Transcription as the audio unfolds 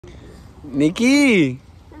निकी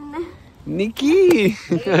निकी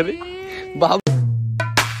अरे बाबू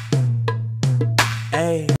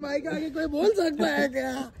माइक आगे कोई बोल सकता है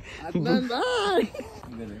क्या? अदनान भाई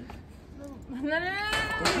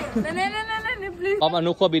पापा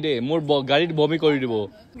नुखबी दे मोर गाड़ीत बमी कर দিব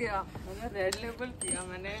रेड लेबल पिया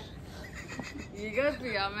मैंने, ईगर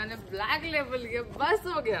पिया मैंने, ब्लैक लेबल किया, बस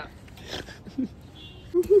हो गया।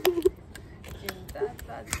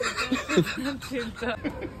 चिंता।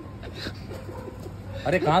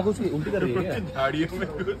 अरे कहाँ कुछ उल्टी कर रही है गाड़ियों में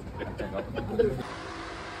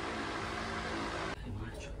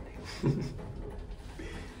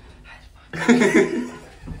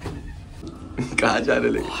कहाँ जा रहे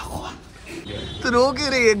तू रो क्यों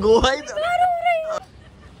रही है? गोवा ही तो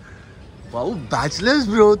वाओ बैचलर्स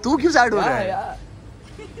ब्रो, तू क्यों सैड हो रहा है?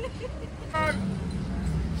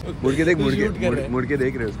 मुड़ के देख, मुड़ के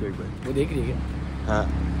देख रहे उसको एक बार। वो देख रही है क्या? हाँ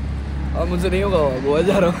और मुझसे नहीं होगा, गोवा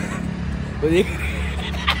जा रहा हूँ। वो देख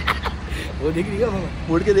रही है मामा।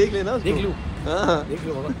 मुड़ के देख लेना उसको। देख लूँ? हाँ देख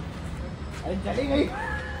लो मामा। अरे चली गई।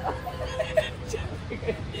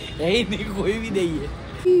 नहीं कोई भी नहीं है।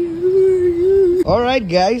 Alright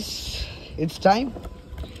guys, it's time.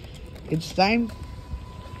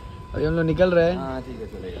 अभी हम लोग निकल रहे हैं। हाँ ठीक है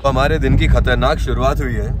चलेगा। हमारे दिन की खतरनाक शुरुआत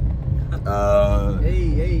हुई है।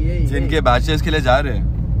 जिनके बैचेस के लिए जा रहे हैं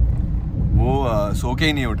वो सो के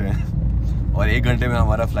ही नहीं उठे हैं और 1 घंटे में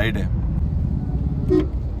हमारा फ्लाइट है।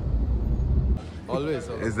 Always.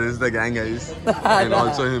 Is this the gang guys? And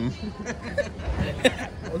also him.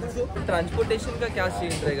 Transportation का क्या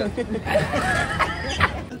सीन रहेगा?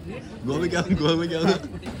 गोवा में क्या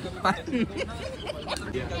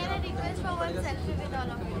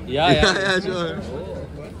या श्योर।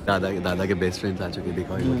 दादा के बेस्ट फ्रेंड्स आ चुके,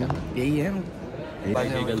 देखो क्या यही है।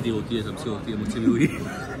 ये गलती होती है, सबसे होती है, मुझसे भी हुई।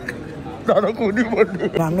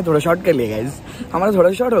 हमने थोड़ा शॉर्ट कर लिया गाइस, हमारा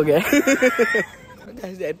थोड़ा शॉर्ट हो गया।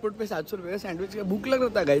 एयरपोर्ट पे 700 रुपए का सैंडविच का भूख लग रहा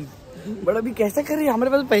था गाइस, बट अभी कैसे करें,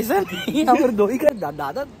 हमारे पास पैसा नहीं। हमारे दो ही का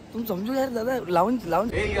दादा, तुम समझो यार दादा। लाउंज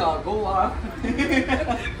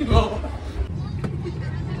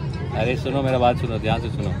अरे सुनो मेरा बात सुनो, ध्यान से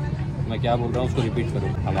सुनो, मैं क्या बोल रहा हूँ उसको रिपीट करो।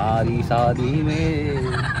 हमारी शादी में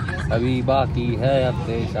अभी बाकी है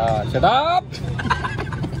अपने साथ। Shut up.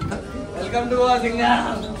 Welcome to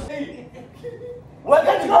Singapore.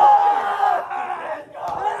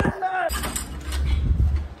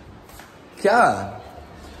 क्या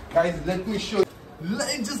Guys, let me show you.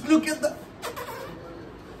 Just look at the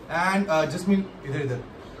and just me idhar.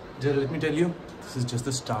 Just let me tell you, this is just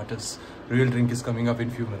the starters. Real drink is coming up in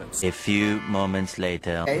few minutes. A few moments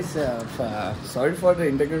later. Guys, sorry for the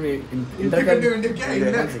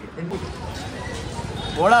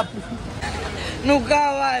What up?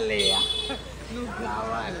 Nukawale.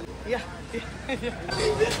 Yeah.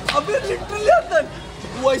 अबे literally अंदर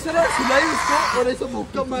वो ऐसा ना सुनाई उसको और ऐसा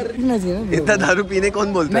मुक्का मार रही है। इतना दारू पीने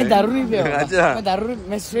कौन बोलता है? मैं दारू नहीं पिया। अच्छा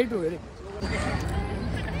मैं स्ट्रेट हूँ।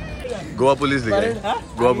 गोवा पुलिस दिख रही है।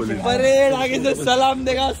 गोवा पुलिस परेड आगे से सलाम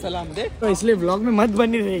देगा, सलाम दे। तो इसलिए व्लॉग में मत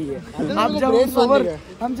बनी रही है। आप जब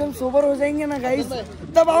हम जब सोबर हो जाएंगे ना गाइस,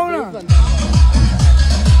 तब आओ ना।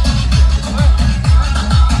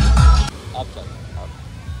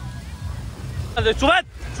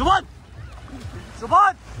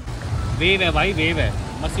 सुबह वेव है भाई, वेव है,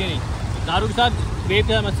 मस्ती नहीं। दारू के साथ वेव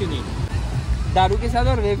के साथ मस्ती नहीं। दारू के साथ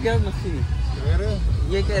और वेव के साथ मस्ती नहीं।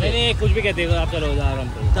 ये कह रहे नहीं, कुछ भी कहते हो आप, चलो आराम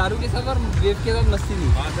से। दारू के साथ और वेव के साथ मस्ती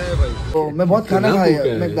नहीं। तो मैं बहुत खाना खाया,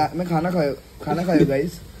 मैं खाना खाया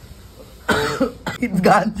गाइस।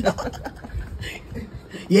 गांजा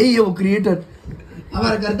यही है वो क्रिएटर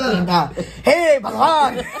हमारा करता था। हे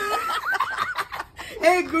भगवान,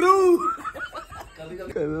 हे गुरु।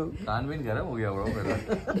 कान भी गरम हो गया ब्रो मेरा।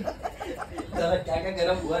 क्या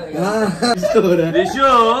गरम हुआ है?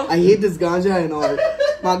 I hate this ganja and all.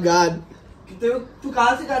 My God. तू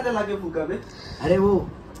कहाँ से गांजा लाके फूका बे? अरे वो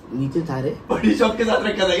नीचे था रे, बड़ी शॉप के साथ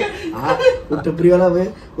रखा था क्या? हाँ, वो टपरी वाला वे,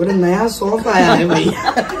 वो नया सौंफ आया है भाई।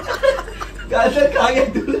 गांजा खा गया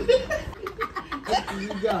तू?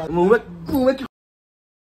 मुंह में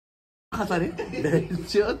खाता रे?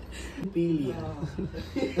 पी लिया।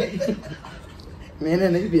 मैंने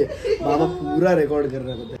नहीं पिया, बाबा पूरा रिकॉर्ड कर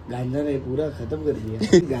रहा था। गांजा ने पूरा खत्म कर दिया।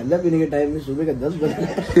 गांजा पीने के टाइम में सुबह का 10 बजे।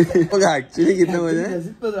 एक्चुअली कितने बजे?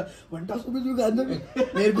 1 सुबह जो गांजा में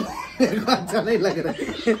मेरे को अच्छा नहीं लग रहा है।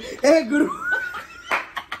 ए गुरु,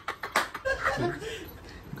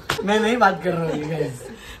 मैं नहीं बात कर रहा हूँ गाइस,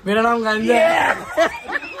 मेरा नाम गांजा है।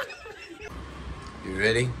 You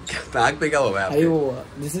ready? बैग पे क्या हुआ है? अरे वो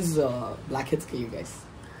दिस इज ब्लैक हेड्स के लिए गाइस।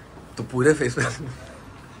 तो पूरे फेस पे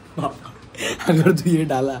अगर तू ये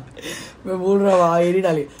डाला, मैं बोल रहा हूँ ये नहीं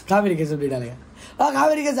डालेगा। खा मेरी केसब नहीं डालेगा। हाँ खा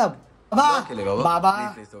मेरी केसब। बाबा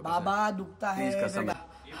बाबा दुखता है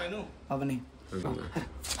अब नहीं।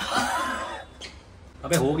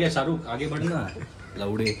 अबे हो गया शाहरुख, आगे बढ़ना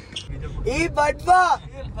लौड़े। ए बटवा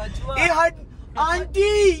ए हट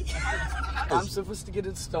aunty. I'm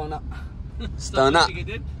sophisticated stoner. Stona.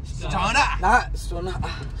 ना stoner।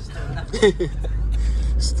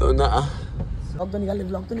 Stona. ब्लॉग तो निकाल,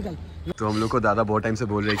 ब्लॉग तो निकाल। तो हम लोग को दादा बहुत टाइम से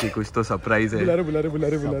बोल रहे हैं कि कुछ तो सरप्राइज है। बुला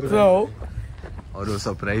रहे। और वो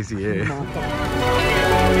सरप्राइज ये है।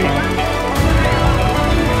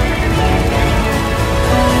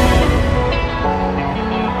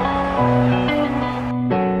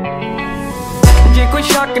 जे कोई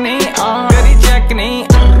शक नहीं करी चेक नहीं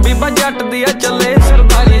बीबा जट दिया चले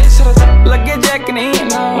सरदारी लगे चेक नहीं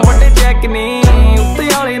बड़े चेक नहीं उत्ते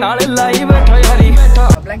वाले नाले लाई बैठा यारी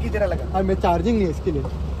ब्लैंकी तेरा लगा और मैं चार्जिंग नहीं इसके लिए।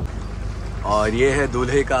 और ये है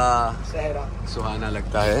दूल्हे का सुहाना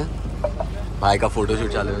लगता है। भाई का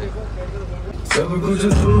फोटोशूट चालू है।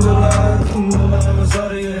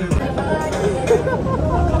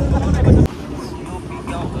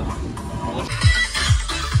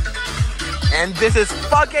 And this is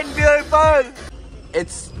fucking beautiful.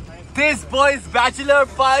 It's this boy's bachelor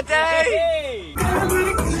party.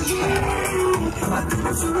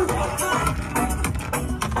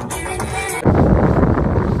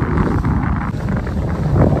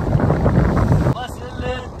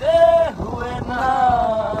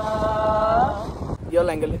 ये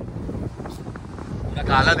एंगल है पूरा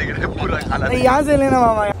काला दिख रहा है, पूरा काला। नहीं यहाँ से लेना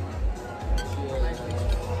मामा।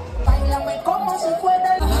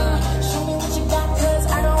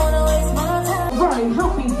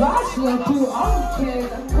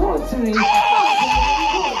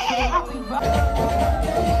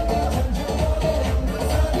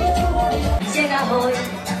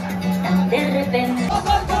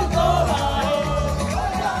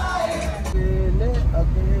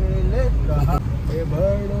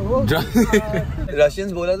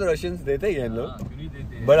 रशियंस बोला तो रशियंस देते ही हैं लोग,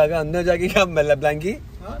 बट अगर अंदर जाके क्या ब्लैंकी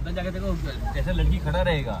अंदर जाके देखो जैसा लड़की खड़ा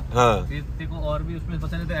रहेगा। हाँ फिर देखो और भी उसमें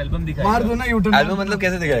पता नहीं तो एल्बम दिखाएगा। मार दो ना यूट्यूब। एल्बम मतलब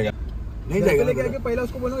कैसे दिखाएगा? नहीं जाएगा लेके आके पहले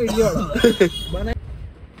उसको बोलो इंडिया वाला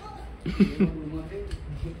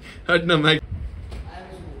हट ना मैं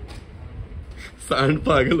सांड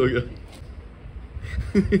पागल हो गया।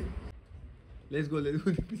 लेट्स गो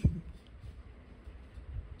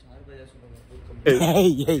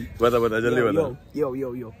बता जल्दी बता।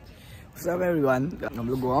 यो सब एवरीवन, हम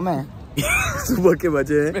लोग गोवा में सुबह के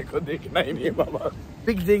बजे हैं। मेरे को देखना ही नहीं बाबा।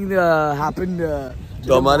 Big thing happened.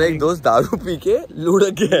 तो हमारे एक दोस्त दारू पी के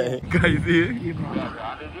लुढ़क गया है।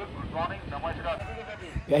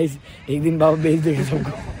 गाइस एक दिन बाबा भेज देगा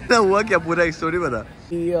सबको। ना हुआ क्या, पूरा एक स्टोरी बता।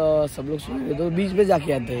 सब लोग सुन रहे तो बीच पे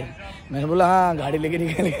जाके आते हैं। मैंने बोला हाँ गाड़ी लेके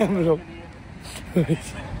निकले हम लोग।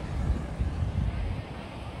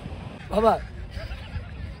 बाबा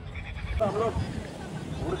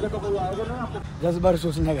 10 बार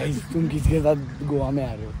सोचना गाइस तुम किसके साथ गोवा में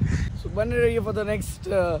आ रहे हो। सो बने रहिए for the next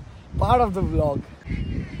part of the vlog.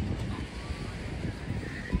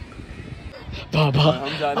 बाबा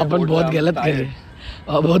अपन बहुत गलत कर रहे हैं,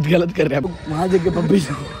 बहुत गलत कर रहे हैं। वहां जाके पब्बी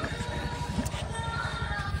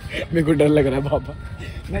मेरे को डर लग रहा है बाबा,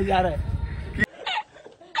 मैं जा रहा है।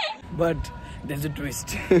 But there is a twist.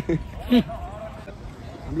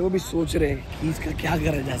 हम लोग भी सोच रहे हैं कि इसका क्या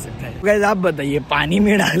करा जा सकता है। गाइस आप बताइए पानी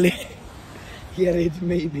में डाले या रेत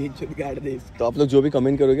में ही भेज गाड़ दे। तो आप लोग जो भी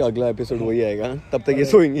कमेंट करोगे अगला एपिसोड वही आएगा। तब तक ये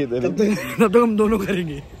सोएंगे इधर। तब तक हम दोनों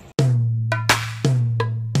करेंगे।